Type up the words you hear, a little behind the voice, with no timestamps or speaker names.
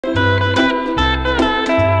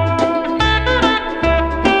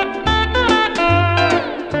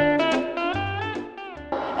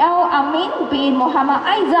Muhammad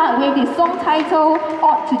Aizan with the song title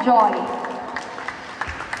Ode to Joy.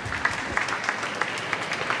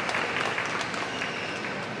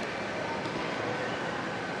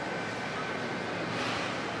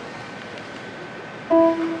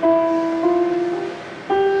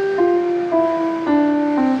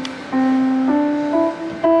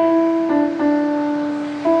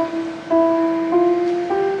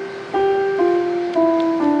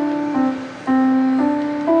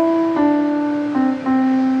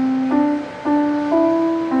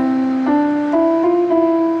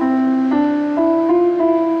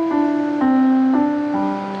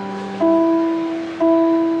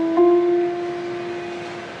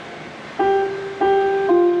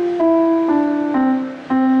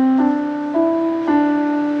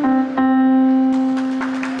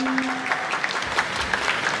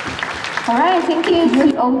 Alright, thank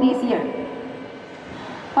you all this year.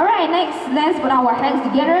 Alright, next let's put our hands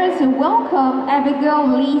together to welcome Abigail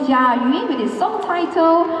Li Jiayun with the song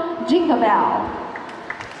title Jingle Bell.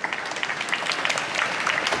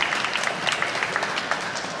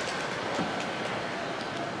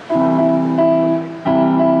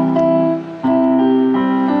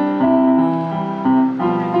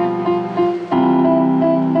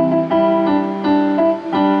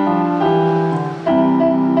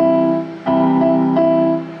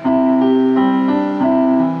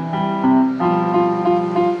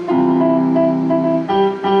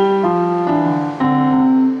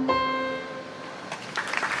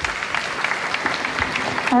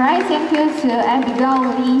 Alright, thank you to Abigail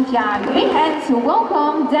Li Jiayun, and to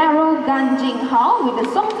welcome Daryl Ganjing Hao with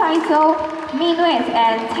the song title Minuet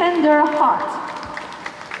and Tender Heart.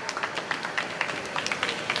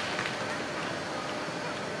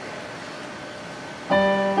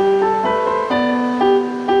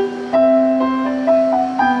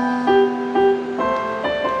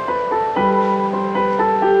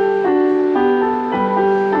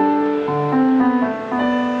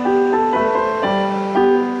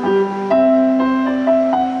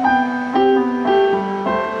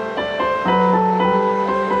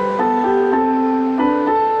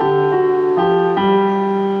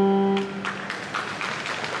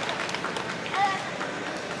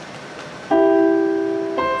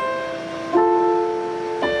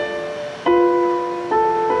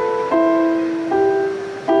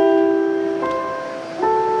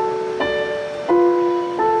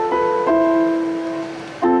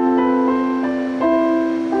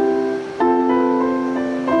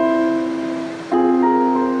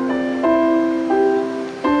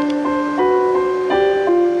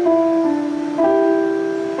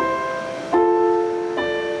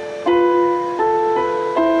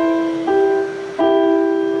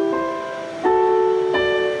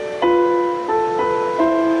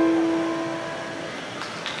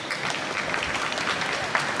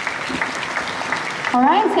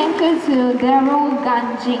 Alright, thank you to Daryl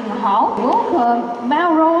Ganjing Hao. Welcome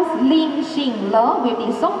Melrose Lim Xin Le with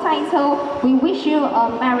the song title We Wish You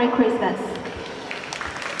a Merry Christmas.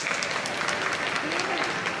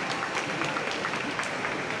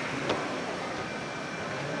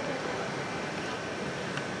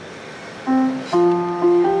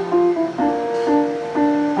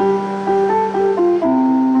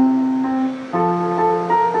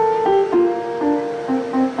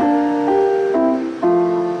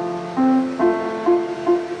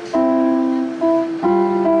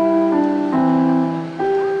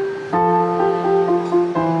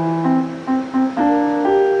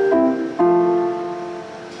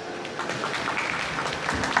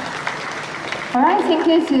 Alright, thank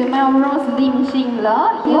you to Melrose Lim Xin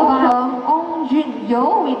Le. Welcome Ong Jun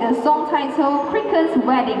Yo with the song title Cricket's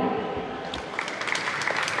Wedding.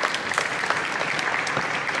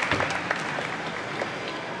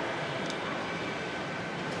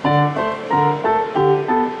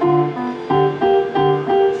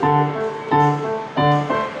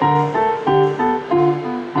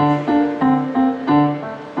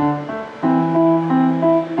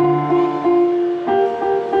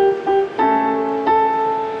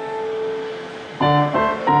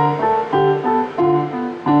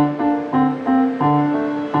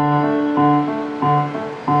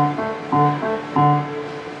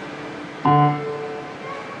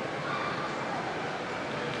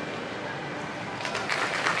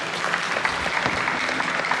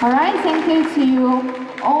 Alright, thank you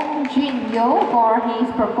to Ong Jun Yo for his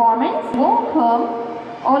performance. Welcome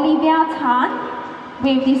Olivia Tan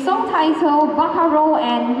with the song title Baccarat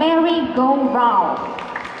and Merry Go Round.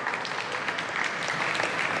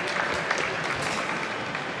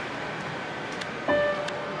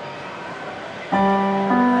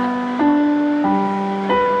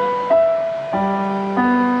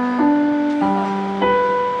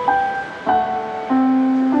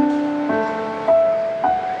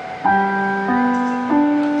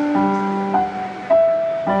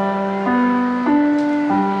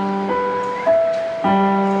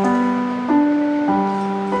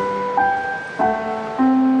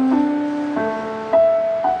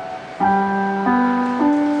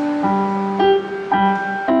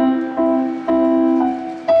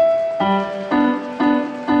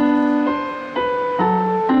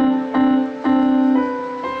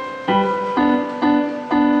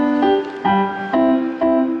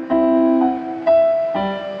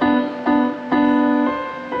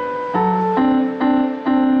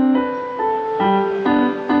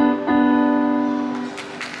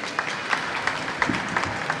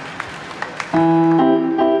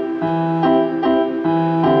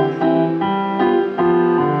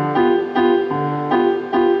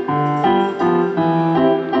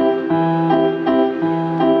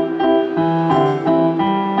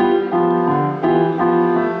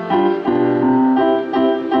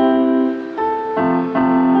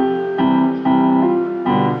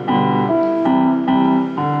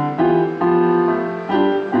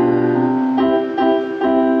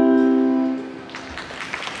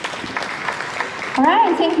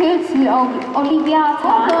 Alright, thank you to Olivia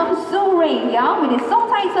Tan. Welcome Su Rei Yang with the song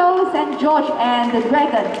title St. George and the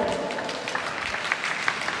Dragon.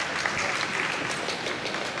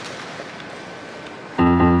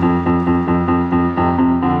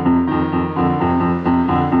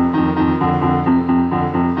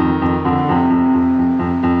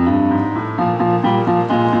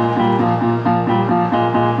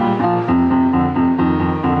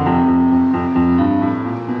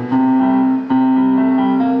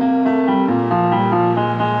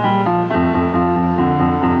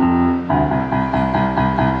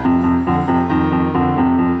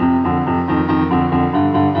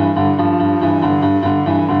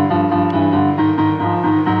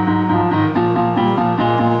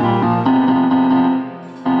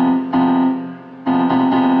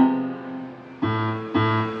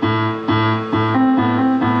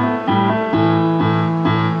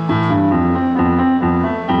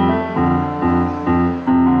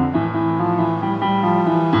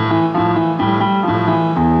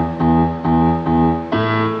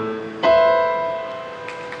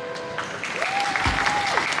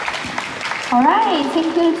 Alright,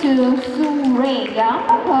 thank you to Su Rei Yang.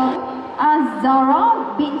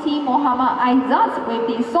 Azara binti Muhammad Aizat with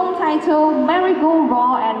the song title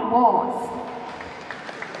Merry-Go-Round and Waltz.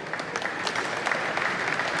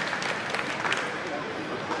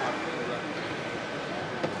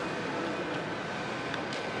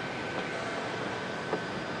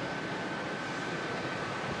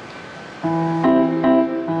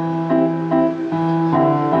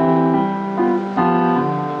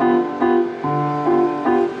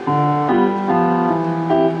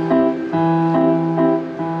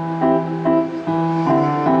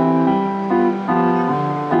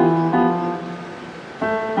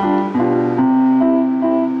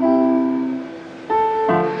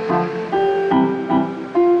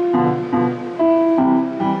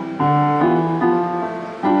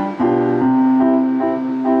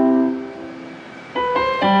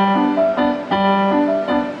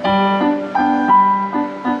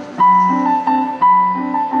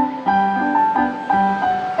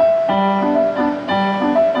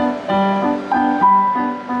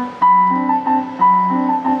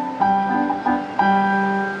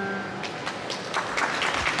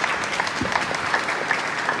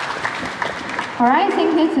 Alright,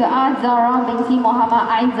 thank you to Azara binti Muhammad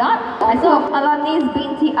Aizat, also Alanis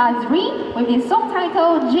binti Azri with the song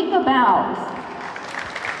title Jingle Bells.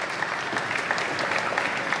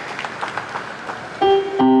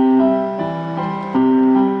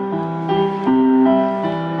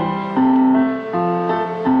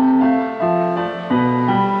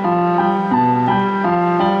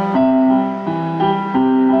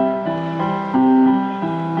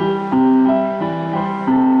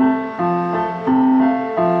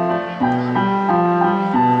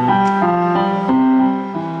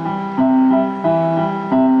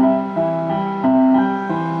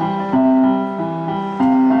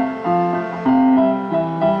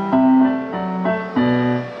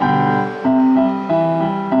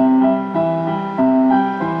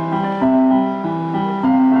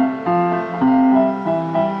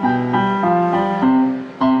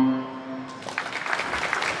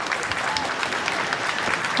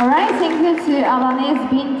 Alright, thank you to Alanis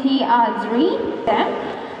binti Azri.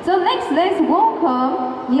 So next, let's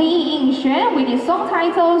welcome Li Yingxuan with the song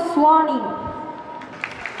title Swanee.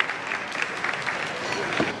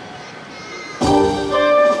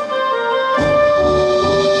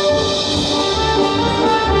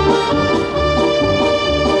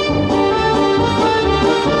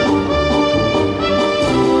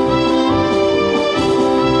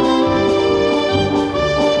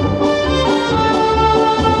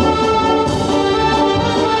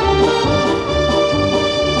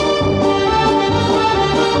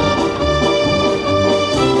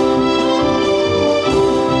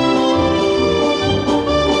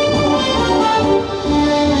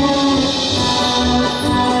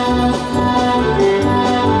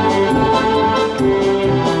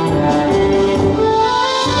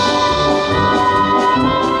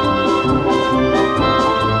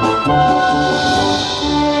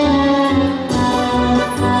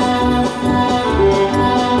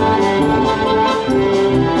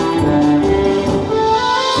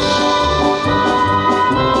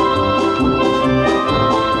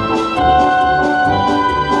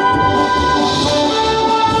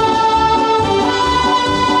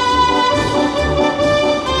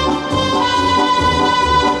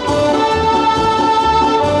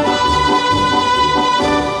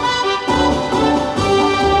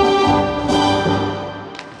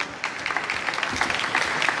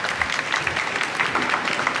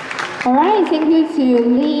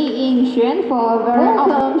 Li Yingxuan for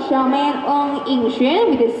welcome Xiaoman Yingxuan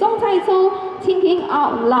with the song title Thinking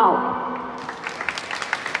Out Loud.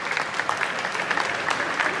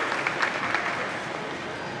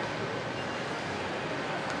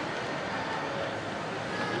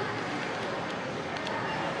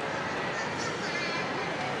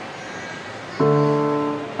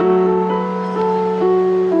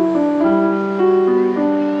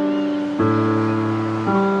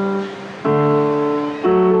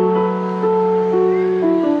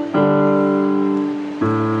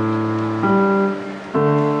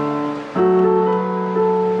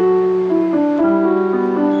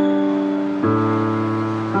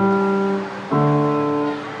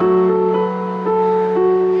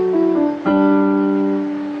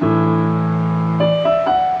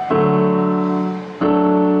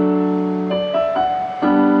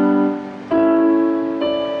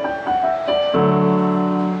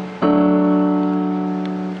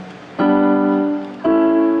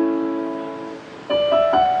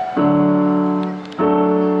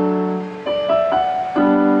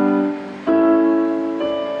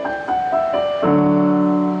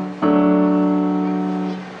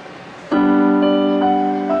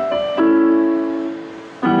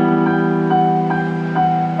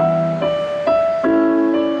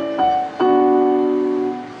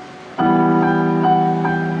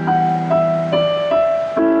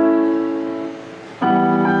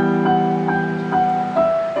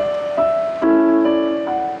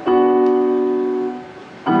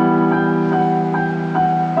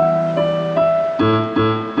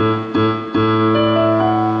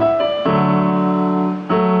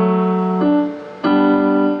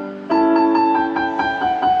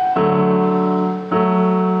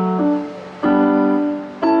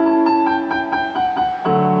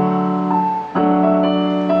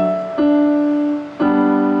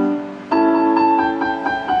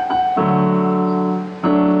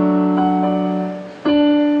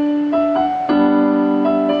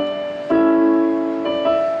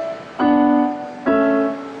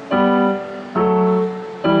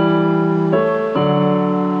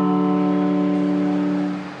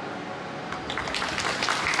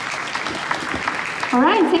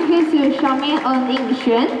 Alright, thank you to Xiaoman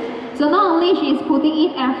Yingxuan. So not only she is putting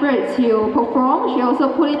in effort to perform, she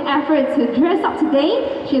also put in effort to dress up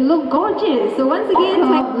today. She looked gorgeous. So once again,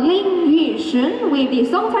 Lin Yushun with the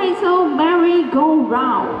song title Merry Go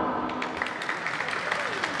Round.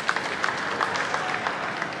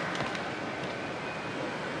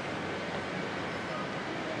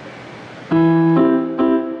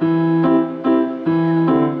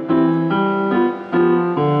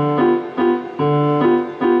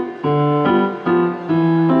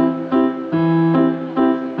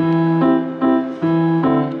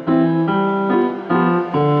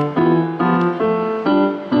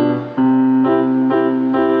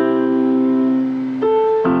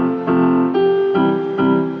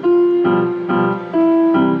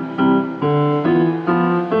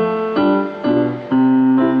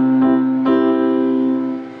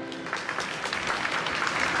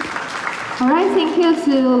 Alright, thank you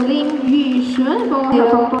to Lin Yushun for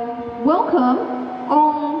her welcome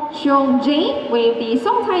on Xiong Jing with the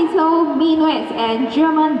song title Minuet and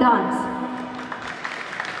German Dance.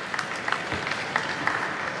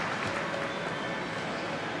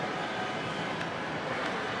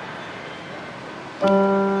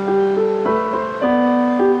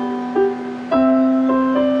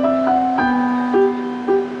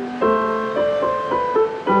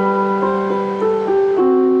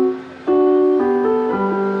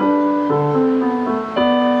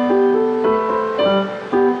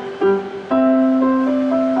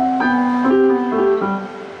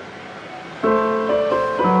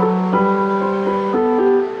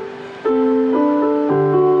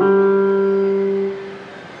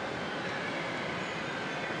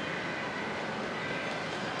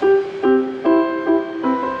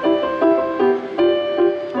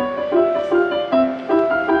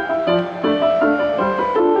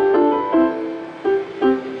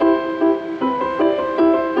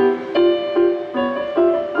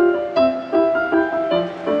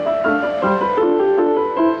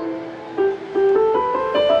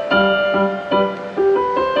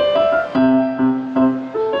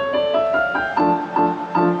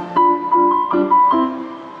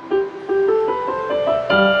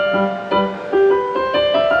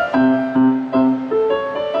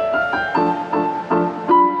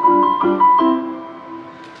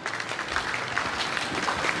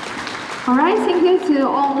 Alright, thank you to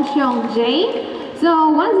Ong Xiong Jing.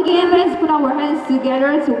 So once again, let's put our hands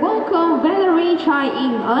together to welcome Valerie Chai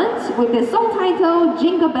In-eun with the song title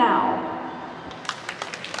Jingle Bell.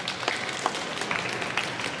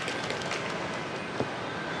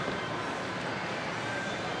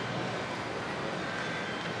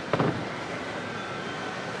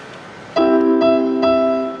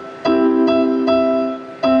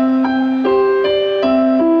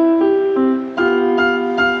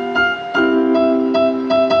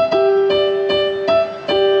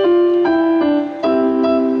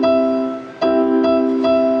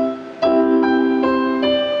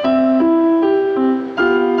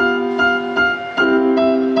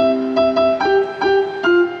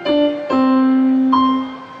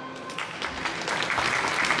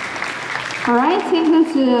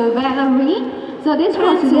 to Valerie. So this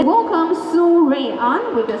one to welcome Su Rui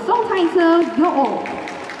An with the song title Yo.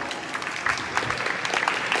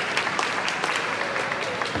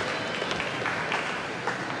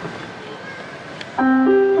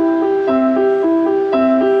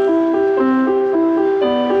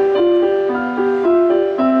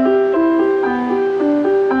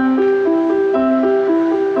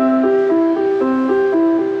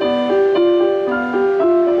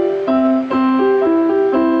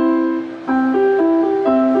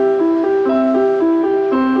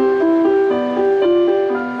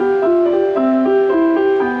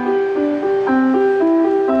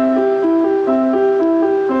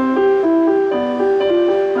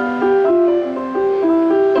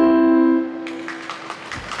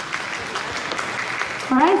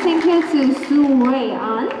 Thank you to Su Rui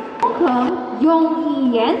An. Welcome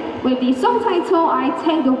Yong Yiyan with the song title I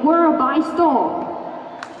Take the World by Storm.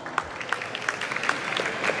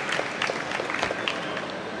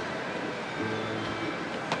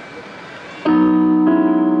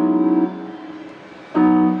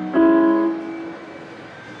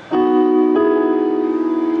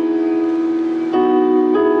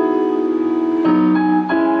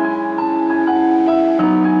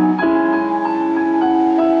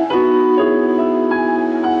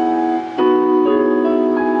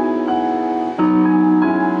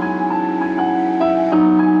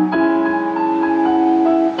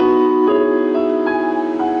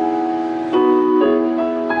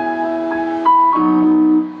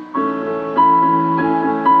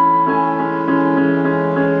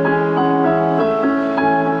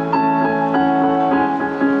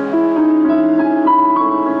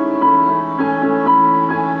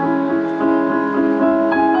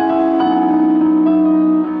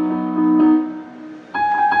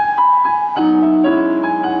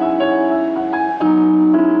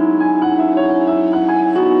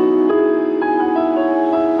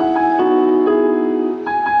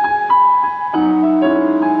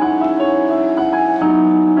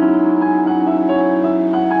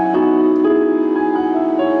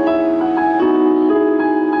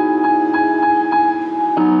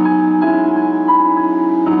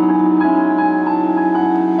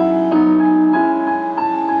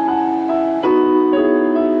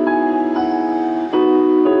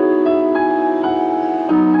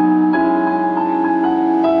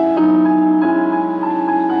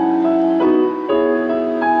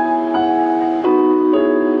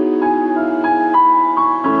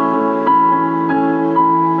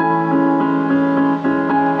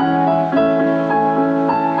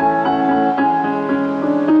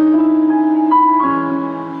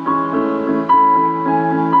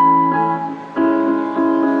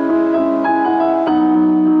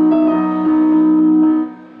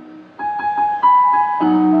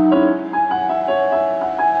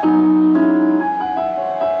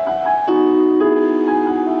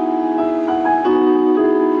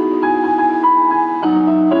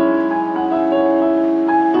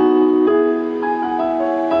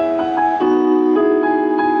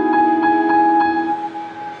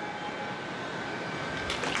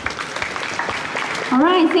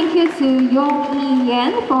 Alright, thank you to Yong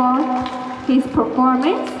Yiyan for his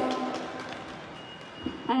performance.